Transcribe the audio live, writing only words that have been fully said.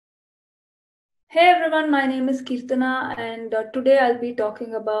Hey everyone, my name is Keerthana, and today I'll be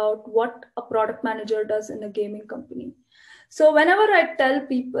talking about what a product manager does in a gaming company. So, whenever I tell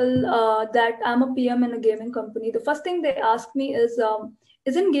people that I'm a PM in a gaming company, the first thing they ask me is,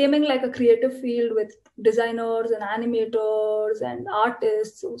 isn't gaming like a creative field with designers and animators and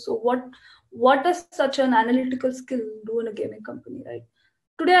artists? So what does such an analytical skill do in a gaming company, right?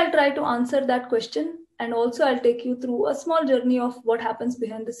 Today, I'll try to answer that question, and also I'll take you through a small journey of what happens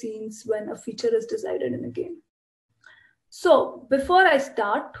behind the scenes when a feature is decided in a game. So, before I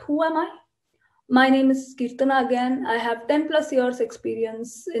start, who am I? My name is Keerthana again. I have 10 plus years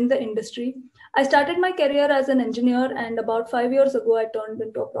experience in the industry. I started my career as an engineer, and about 5 years ago, I turned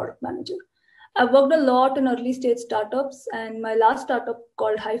into a product manager. I've worked a lot in early stage startups, and my last startup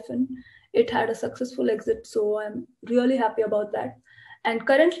called Hyphen, it had a successful exit, so I'm really happy about that. And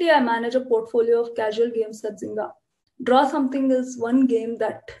currently, I manage a portfolio of casual games at Zynga. Draw Something is one game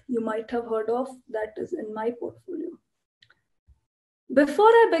that you might have heard of that is in my portfolio. Before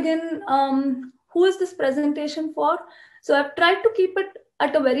I begin, who is this presentation for? So I've tried to keep it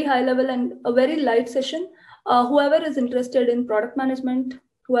at a very high level and a very light session. Whoever is interested in product management,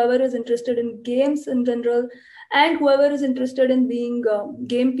 whoever is interested in games in general, and whoever is interested in being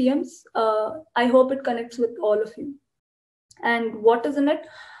game PMs, I hope it connects with all of you. And what is in it?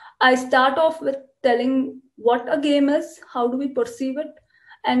 I start off with telling what a game is, how do we perceive it,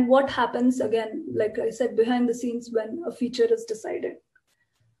 and what happens again, like I said, behind the scenes when a feature is decided.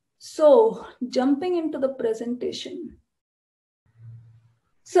 So, jumping into the presentation.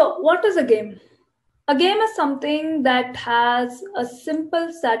 So, what is a game? A game is something that has a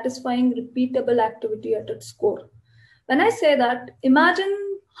simple, satisfying, repeatable activity at its core. When I say that, imagine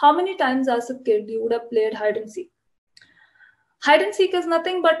how many times as a kid you would have played hide and seek. Hide and seek is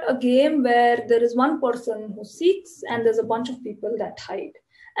nothing but a game where there is one person who seeks and there's a bunch of people that hide.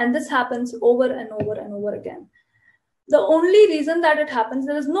 And this happens over and over and over again. The only reason that it happens,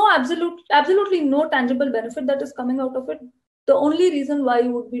 there is no absolutely no tangible benefit that is coming out of it. The only reason why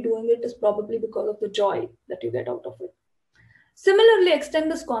you would be doing it is probably because of the joy that you get out of it. Similarly,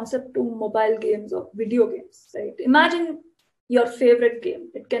 extend this concept to mobile games or video games, right? Imagine your favorite game.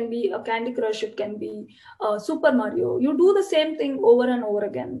 It can be a Candy Crush, it can be Super Mario. You do the same thing over and over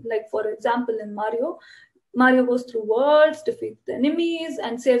again. Like, for example, in Mario goes through worlds, defeats the enemies,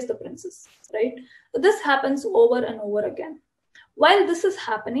 and saves the princess, right? So this happens over and over again. While this is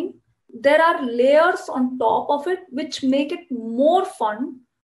happening, there are layers on top of it which make it more fun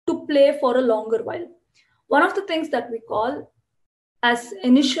to play for a longer while. One of the things that we call as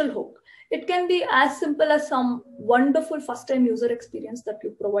initial hook. It can be as simple as some wonderful first-time user experience that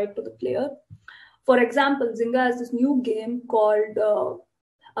you provide to the player. For example, Zynga has this new game called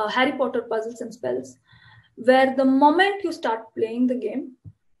Harry Potter Puzzles and Spells, where the moment you start playing the game,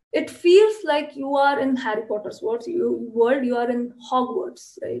 it feels like you are in Harry Potter's world, you are in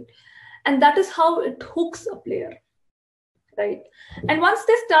Hogwarts, right? And that is how it hooks a player, right? And once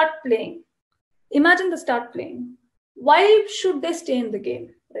they start playing, imagine they start playing. Why should they stay in the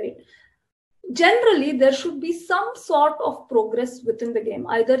game, right? Generally, there should be some sort of progress within the game.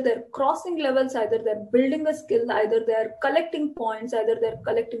 Either they're crossing levels, either they're building a skill, either they're collecting points, either they're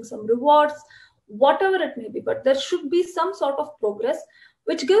collecting some rewards, whatever it may be. But there should be some sort of progress,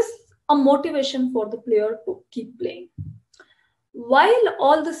 which gives a motivation for the player to keep playing. While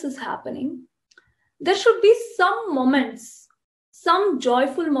all this is happening, there should be some moments, some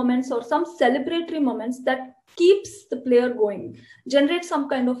joyful moments or some celebratory moments that keeps the player going, generate some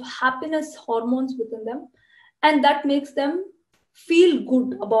kind of happiness hormones within them, and that makes them feel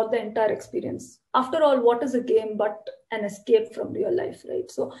good about the entire experience. After all, what is a game but an escape from real life,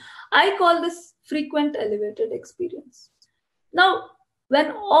 right? So I call this frequent elevated experience. Now,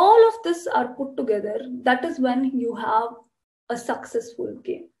 when all of this are put together, that is when you have a successful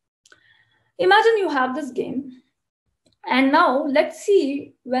game. Imagine you have this game, and now let's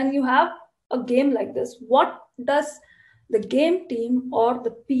see, when you have a game like this, what does the game team or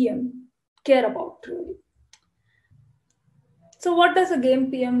the PM care about really? So what does a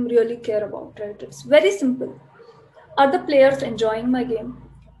game PM really care about, right? It's very simple. Are the players enjoying my game?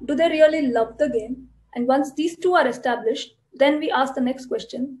 Do they really love the game? And once these two are established, then we ask the next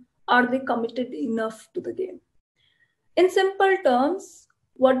question, are they committed enough to the game? In simple terms,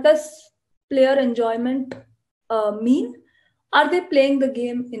 what does player enjoyment mean? Are they playing the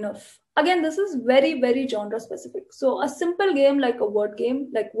game enough? Again, this is very, very genre specific. So a simple game like a word game,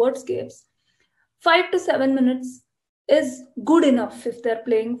 like Wordscapes, 5 to 7 minutes is good enough if they're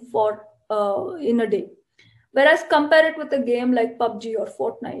playing for in a day. Whereas compare it with a game like PUBG or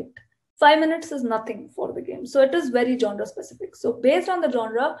Fortnite, 5 minutes is nothing for the game. So it is very genre specific. So based on the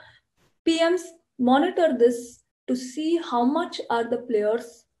genre, PMs monitor this to see how much are the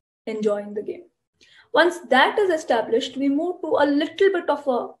players enjoying the game. Once that is established, we move to a little bit of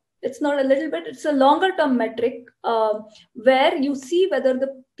a, it's not a little bit, it's a longer term metric where you see whether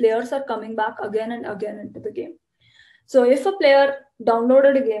the players are coming back again and again into the game. So if a player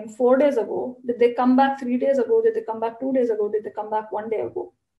downloaded a game 4 days ago, did they come back 3 days ago? Did they come back 2 days ago? Did they come back 1 day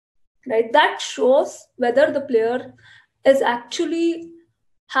ago? Right? That shows whether the player is actually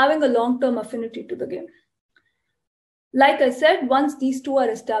having a long-term affinity to the game. Like I said, once these two are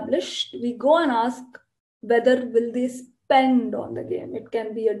established, we go and ask whether will they spend on the game. It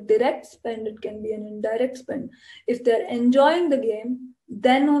can be a direct spend, it can be an indirect spend. If they're enjoying the game,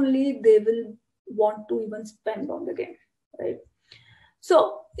 then only they will want to even spend on the game, right?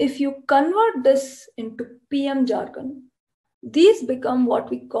 So if you convert this into PM jargon, these become what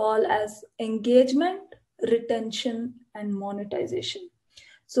we call as engagement, retention, and monetization.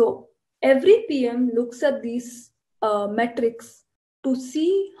 So every PM looks at these metrics to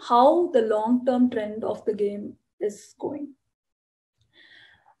see how the long-term trend of the game is going.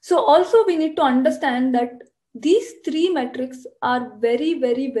 So also we need to understand that these three metrics are very,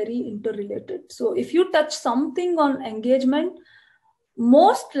 very, very interrelated. So if you touch something on engagement,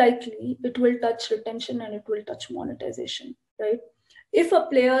 most likely it will touch retention and it will touch monetization, right? If a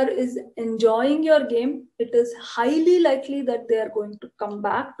player is enjoying your game, it is highly likely that they are going to come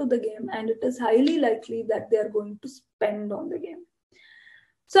back to the game, and it is highly likely that they are going to spend on the game.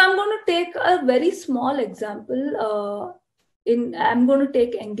 So I'm going to take a very small example. I'm going to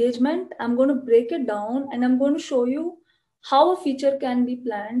take engagement, I'm going to break it down, and I'm going to show you how a feature can be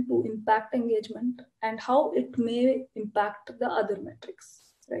planned to impact engagement and how it may impact the other metrics,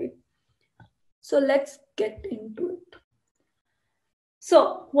 right? So let's get into it.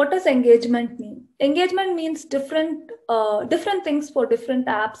 So what does engagement mean? Engagement means different things for different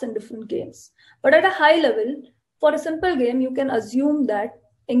apps and different games. But at a high level, for a simple game, you can assume that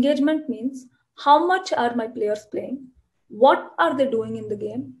engagement means how much are my players playing, what are they doing in the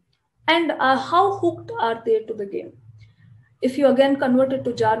game, and how hooked are they to the game. If you again convert it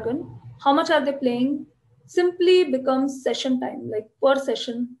to jargon, how much are they playing simply becomes session time, like per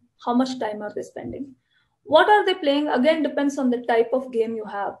session, how much time are they spending. What are they playing again depends on the type of game you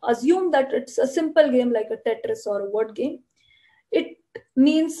have. Assume that it's a simple game like a Tetris or a word game. It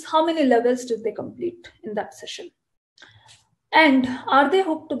means how many levels did they complete in that session. And are they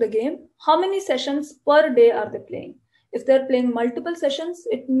hooked to the game? How many sessions per day are they playing? If they're playing multiple sessions,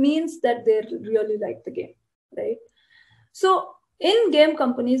 it means that they really like the game, right? So in game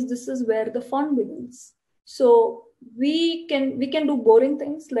companies, this is where the fun begins. So we can do boring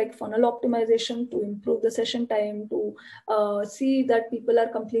things like funnel optimization to improve the session time, to see that people are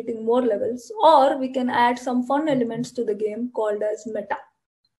completing more levels, or we can add some fun elements to the game called as meta.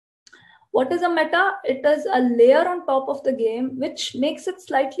 What is a meta? It is a layer on top of the game which makes it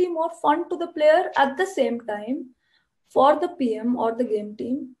slightly more fun to the player. At the same time, for the PM or the game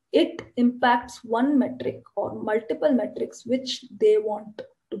team, it impacts one metric or multiple metrics which they want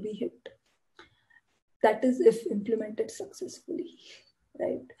to be hit. That is if implemented successfully,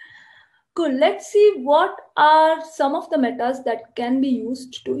 right? Cool, let's see what are some of the metas that can be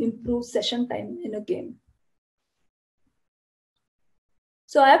used to improve session time in a game.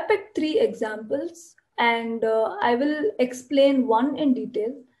 So I have picked 3 examples and I will explain one in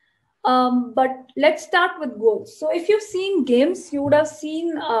detail. But let's start with goals. So if you've seen games, you would have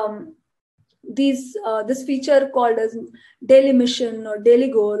seen this feature called as daily mission or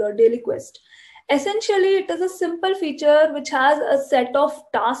daily goal or daily quest. Essentially, it is a simple feature which has a set of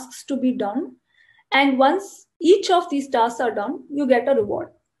tasks to be done. And once each of these tasks are done, you get a reward.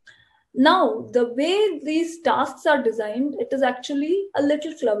 Now, the way these tasks are designed, it is actually a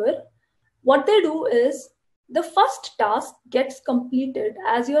little clever. What they do is the first task gets completed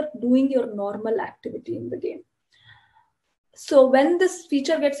as you're doing your normal activity in the game. So when this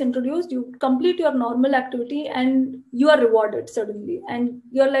feature gets introduced, you complete your normal activity and you are rewarded suddenly. And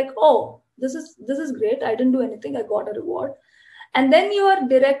you're like, oh, this is great. I didn't do anything. I got a reward. And then you are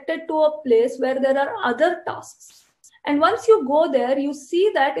directed to a place where there are other tasks. And once you go there, you see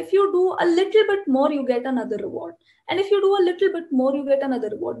that if you do a little bit more, you get another reward. And if you do a little bit more, you get another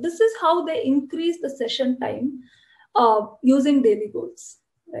reward. This is how they increase the session time using daily goals,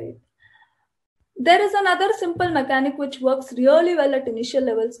 right? There is another simple mechanic which works really well at initial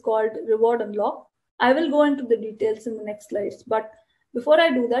levels called reward unlock. I will go into the details in the next slides. But before I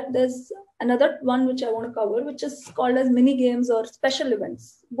do that, there's another one which I want to cover, which is called as mini games or special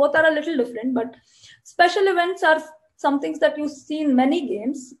events. Both are a little different, but special events are some things that you see in many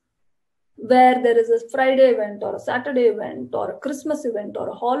games where there is a Friday event or a Saturday event or a Christmas event or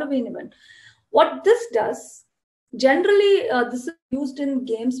a Halloween event. What this does, generally, this is used in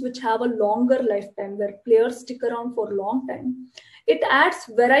games which have a longer lifetime, where players stick around for a long time. It adds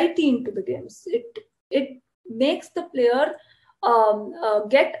variety into the games. It makes the player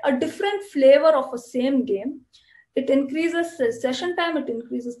get a different flavor of a same game. It increases the session time, it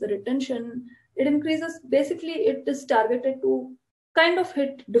increases the retention, it increases, basically it is targeted to kind of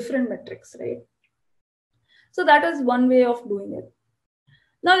hit different metrics, right? So that is one way of doing it.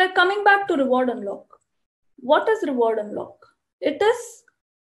 Now, like, coming back to reward unlock. What is reward unlock? It is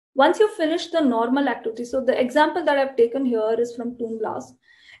once you finish the normal activity. So the example that I've taken here is from Toon Blast.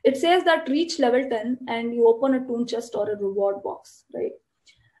 It says that reach level 10 and you open a toon chest or a reward box, right?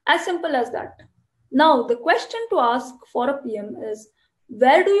 As simple as that. Now, the question to ask for a PM is,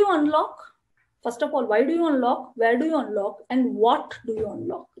 where do you unlock? First of all, why do you unlock? Where do you unlock? And what do you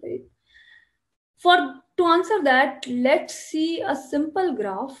unlock, right? To answer that, let's see a simple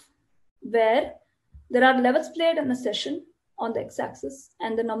graph where there are levels played in a session on the x-axis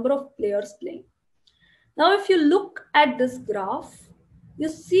and the number of players playing. Now, if you look at this graph, you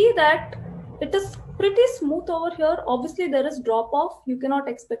see that it is pretty smooth over here. Obviously, there is drop off. You cannot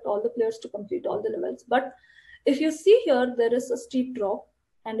expect all the players to complete all the levels. But if you see here, there is a steep drop.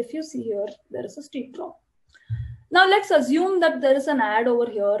 And if you see here, there is a steep drop. Now, let's assume that there is an ad over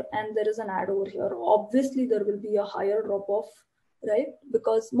here and there is an ad over here. Obviously, there will be a higher drop off, right?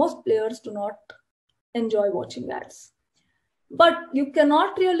 Because most players do not enjoy watching ads. But you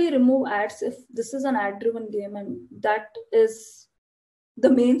cannot really remove ads if this is an ad-driven game and that is the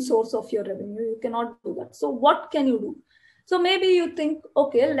main source of your revenue. You cannot do that. So what can you do? So maybe you think,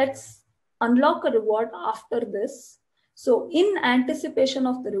 okay, let's unlock a reward after this. So in anticipation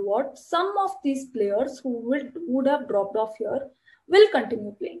of the reward, some of these players who would have dropped off here will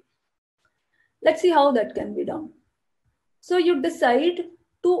continue playing. Let's see how that can be done. So you decide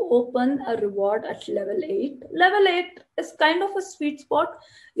to open a reward at level 8. Level 8 is kind of a sweet spot.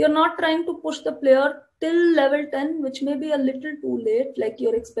 You're not trying to push the player till level 10, which may be a little too late, like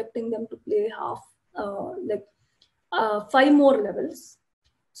you're expecting them to play 5 more levels.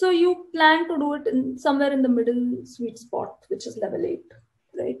 So you plan to do it in somewhere in the middle sweet spot, which is level 8,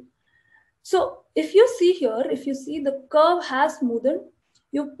 right? So if you see here, if you see the curve has smoothened,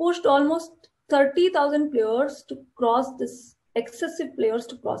 you pushed almost 30,000 players to cross this, excessive players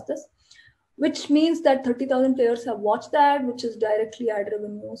to cross this, which means that 30,000 players have watched the ad, which is directly ad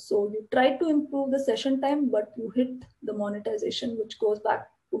revenue. So you try to improve the session time, but you hit the monetization, which goes back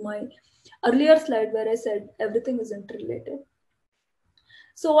to my earlier slide where I said everything is interrelated.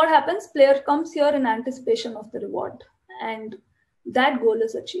 So what happens? Player comes here in anticipation of the reward, and that goal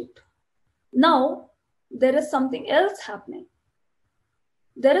is achieved. Now, there is something else happening.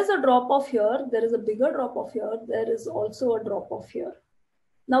 There is a drop off here. There is a bigger drop off here. There is also a drop off here.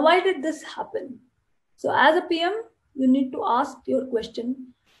 Now, why did this happen? So as a PM, you need to ask your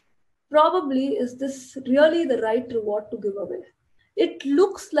question, probably, is this really the right reward to give away? It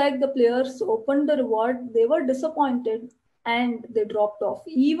looks like the players opened the reward, they were disappointed, and they dropped off.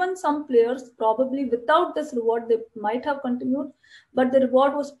 Even some players, probably without this reward, they might have continued, but the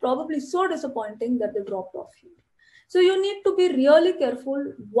reward was probably so disappointing that they dropped off here. So you need to be really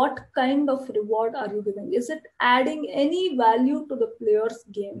careful. What kind of reward are you giving? Is it adding any value to the player's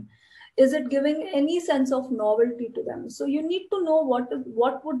game? Is it giving any sense of novelty to them? So you need to know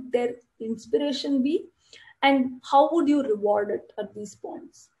what would their inspiration be and how would you reward it at these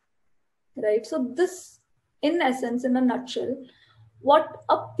points, right? So this, in essence, in a nutshell, what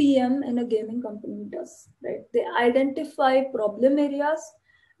a PM in a gaming company does, right? They identify problem areas,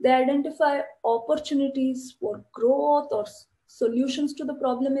 they identify opportunities for growth or solutions to the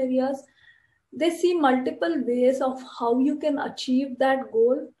problem areas. They see multiple ways of how you can achieve that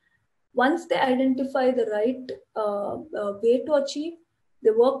goal. Once they identify the right way to achieve,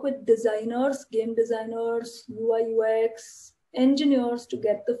 they work with designers, game designers, UI, UX, engineers to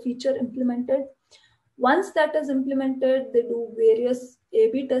get the feature implemented. Once that is implemented, they do various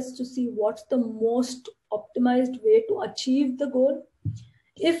A/B tests to see what's the most optimized way to achieve the goal.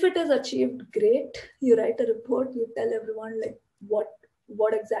 If it is achieved, great. You write a report, you tell everyone like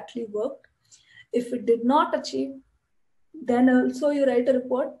what exactly worked. If it did not achieve, then also you write a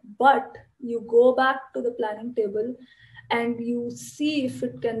report, but you go back to the planning table and you see if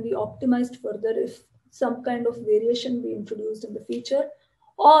it can be optimized further, if some kind of variation be introduced in the feature,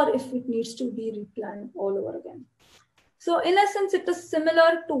 or if it needs to be replanned all over again. So in essence, it is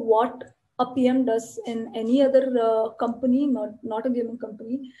similar to what a PM does in any other company, not a gaming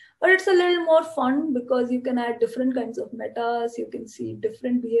company, but it's a little more fun because you can add different kinds of metas, you can see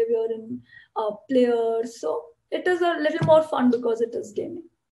different behavior in players. So it is a little more fun because it is gaming.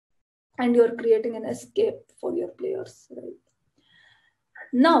 and you're creating an escape for your players, right?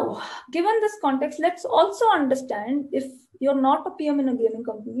 Now, given this context, let's also understand, if you're not a PM in a gaming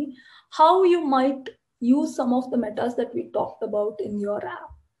company, how you might use some of the metas that we talked about in your app,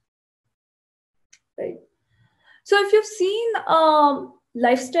 right? So if you've seen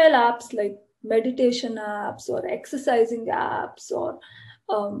lifestyle apps like meditation apps or exercising apps or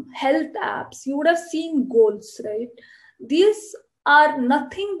health apps, you would have seen goals, right? These are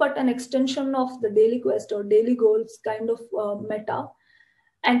nothing but an extension of the daily quest or daily goals kind of meta,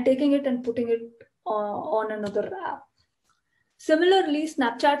 and taking it and putting it on another app. Similarly,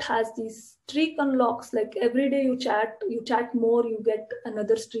 Snapchat has these streak unlocks, like every day you chat more, you get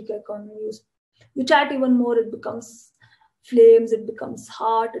another streak icon. You chat even more, it becomes flames, it becomes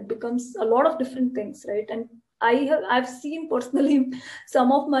heart, it becomes a lot of different things, right? And I've seen personally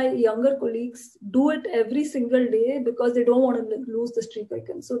some of my younger colleagues do it every single day because they don't want to lose the streak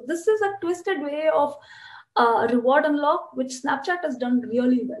icon. So this is a twisted way of reward unlock, which Snapchat has done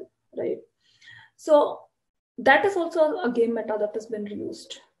really well, right? So that is also a game meta that has been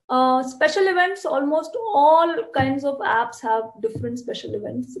reused. Special events, almost all kinds of apps have different special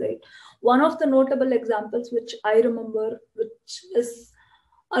events, right? One of the notable examples which I remember, which is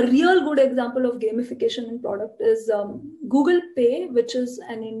a real good example of gamification in product, is Google Pay, which is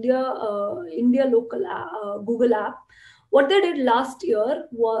an India local Google app. What they did last year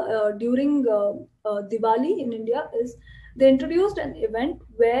during Diwali in India is they introduced an event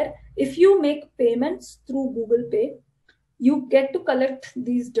where if you make payments through Google Pay, you get to collect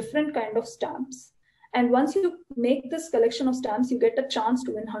these different kind of stamps. And once you make this collection of stamps, you get a chance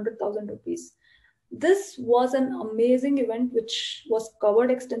to win 100,000 rupees. This was an amazing event which was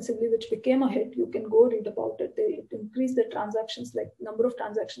covered extensively, which became a hit. You can go read about it. It increased the transactions, like number of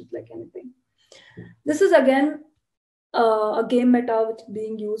transactions like anything. This is again a game meta which is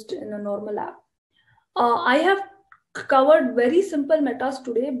being used in a normal app. I have covered very simple metas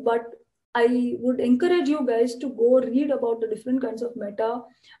today, but I would encourage you guys to go read about the different kinds of meta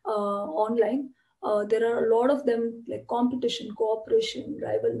online. There are a lot of them, like competition, cooperation,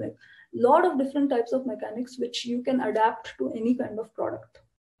 rival mech, lot of different types of mechanics which you can adapt to any kind of product,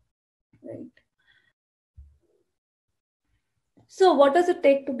 right? So what does it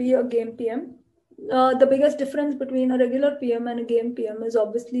take to be a game PM? The biggest difference between a regular PM and a game PM is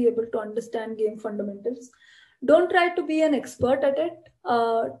obviously able to understand game fundamentals. Don't try to be an expert at it.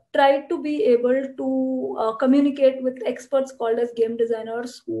 Try to be able to communicate with experts called as game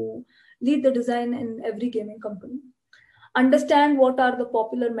designers who lead the design in every gaming company. Understand what are the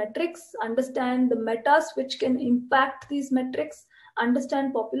popular metrics, understand the metas which can impact these metrics,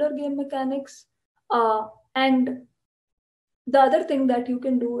 understand popular game mechanics, and the other thing that you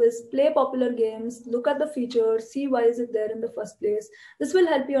can do is play popular games, look at the features, see why is it there in the first place. This will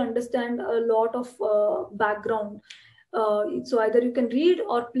help you understand a lot of background. So either you can read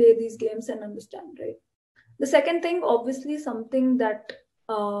or play these games and understand, right? The second thing, obviously something that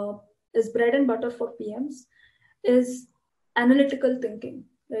is bread and butter for PMs, is analytical thinking,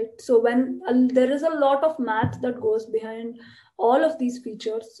 right? So when there is a lot of math that goes behind all of these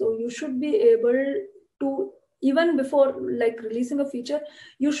features, so you should be able to, even before like releasing a feature,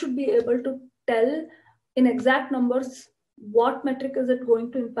 you should be able to tell in exact numbers what metric is it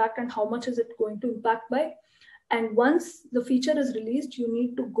going to impact and how much is it going to impact by. And once the feature is released, you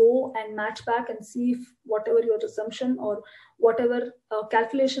need to go and match back and see if whatever your assumption or whatever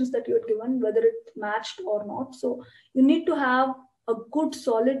calculations that you had given, whether it matched or not. So you need to have a good,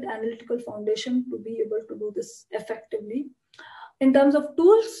 solid analytical foundation to be able to do this effectively. In terms of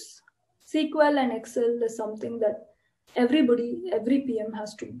tools, SQL and Excel is something that every PM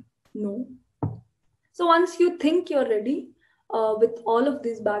has to know. So once you think you're ready with all of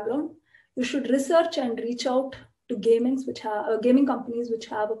this background, you should research and reach out to gaming companies which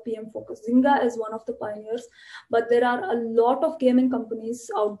have a PM focus. Zynga is one of the pioneers, but there are a lot of gaming companies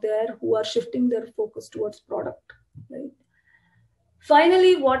out there who are shifting their focus towards product, right?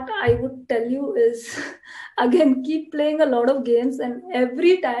 Finally, what I would tell you is, again, keep playing a lot of games, and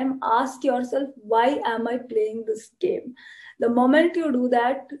every time ask yourself, why am I playing this game? The moment you do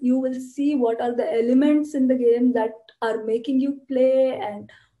that, you will see what are the elements in the game that are making you play, and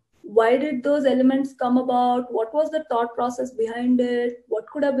why did those elements come about? What was the thought process behind it? What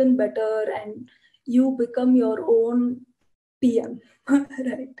could have been better? And you become your own PM,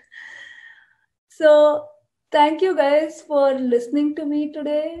 right? So thank you guys for listening to me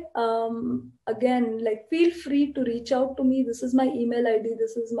today. Again, like, feel free to reach out to me. This is my email ID.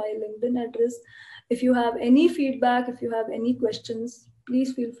 This is my LinkedIn address. If you have any feedback, if you have any questions,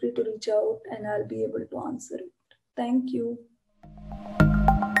 please feel free to reach out and I'll be able to answer it. Thank you.